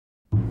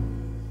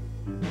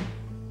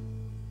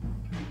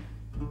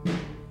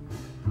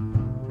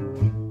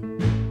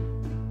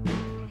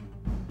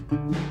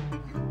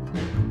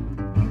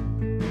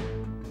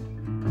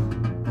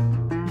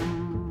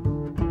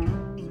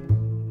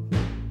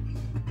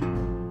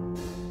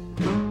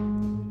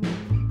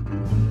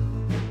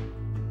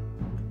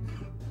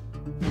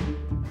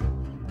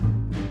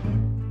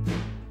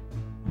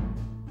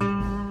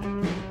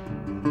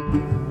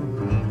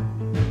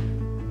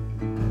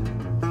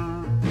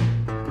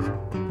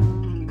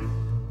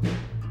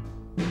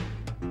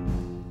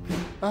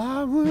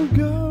I was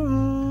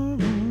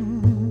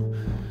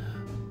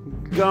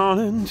gone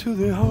into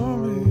the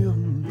army.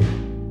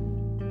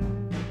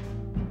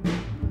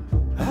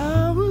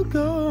 I was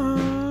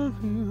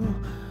gone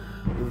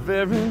a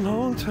very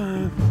long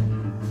time.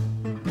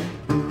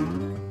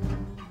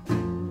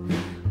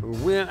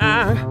 When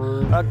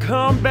I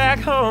come back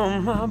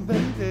home, my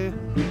baby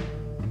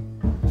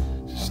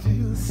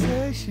still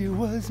says she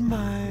was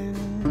mine.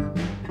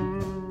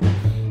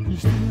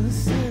 Still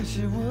says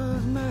she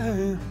was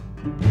mine.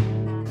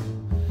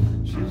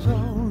 She's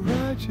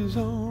alright, she's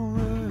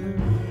alright.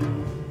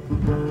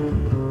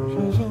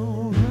 She's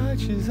alright,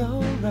 she's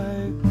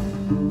alright.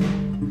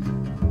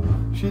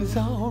 She's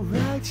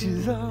alright,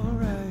 she's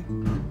alright.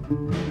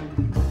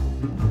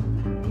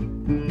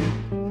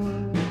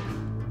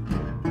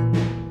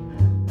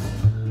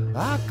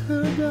 I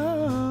could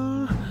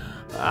go.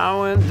 I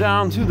went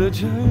down to the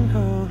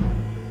jail.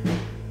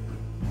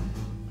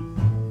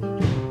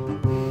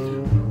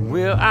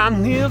 Well, I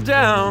kneeled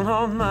down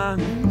on my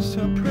knees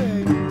to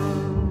pray.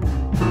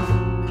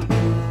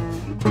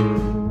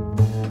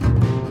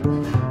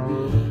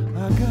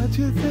 I got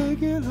to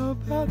thinking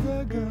about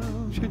that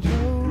girl. She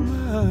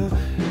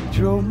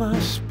drove my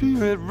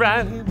spirit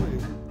right away.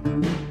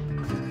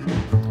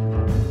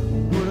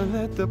 Wouldn't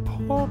let the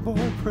poor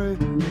boy pray.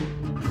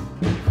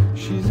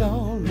 She's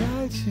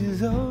alright,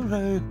 she's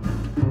alright.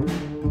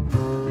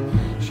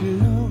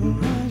 She's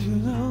alright,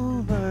 she's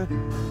alright.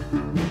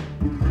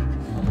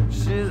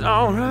 She's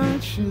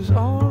alright, she's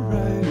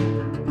alright.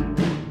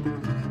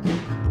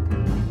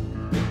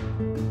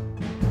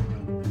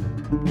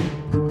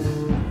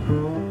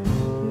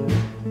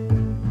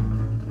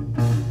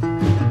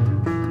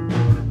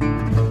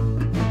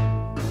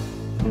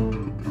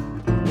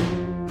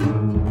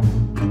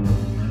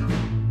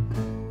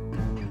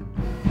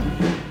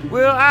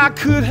 Well, I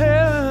could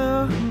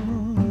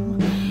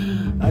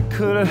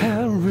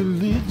have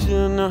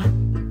religion.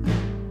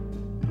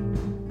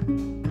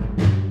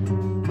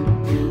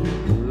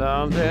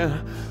 Love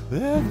that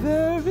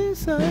very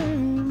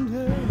same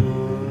day.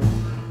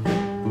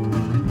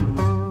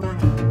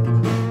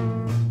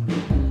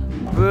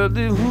 But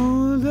the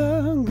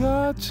woman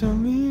got to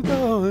me,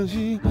 boy,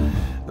 she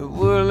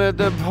would let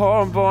the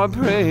poor boy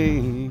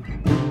pray.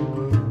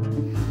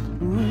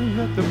 Would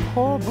let the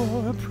poor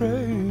boy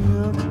pray.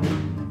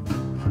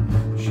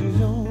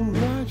 She's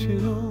alright,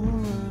 she's alright.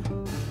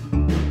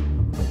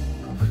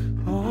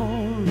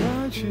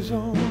 Alright, she's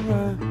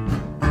alright.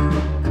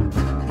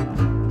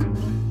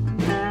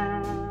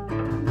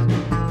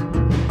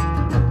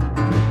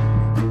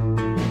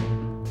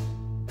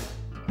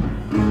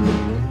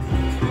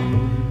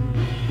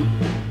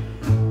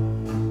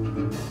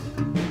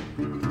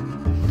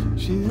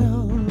 She's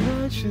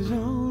alright, she's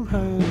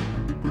alright.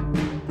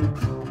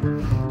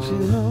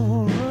 She's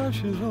alright,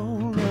 she's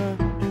alright.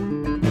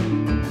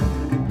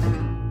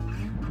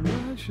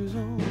 She's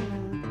alright.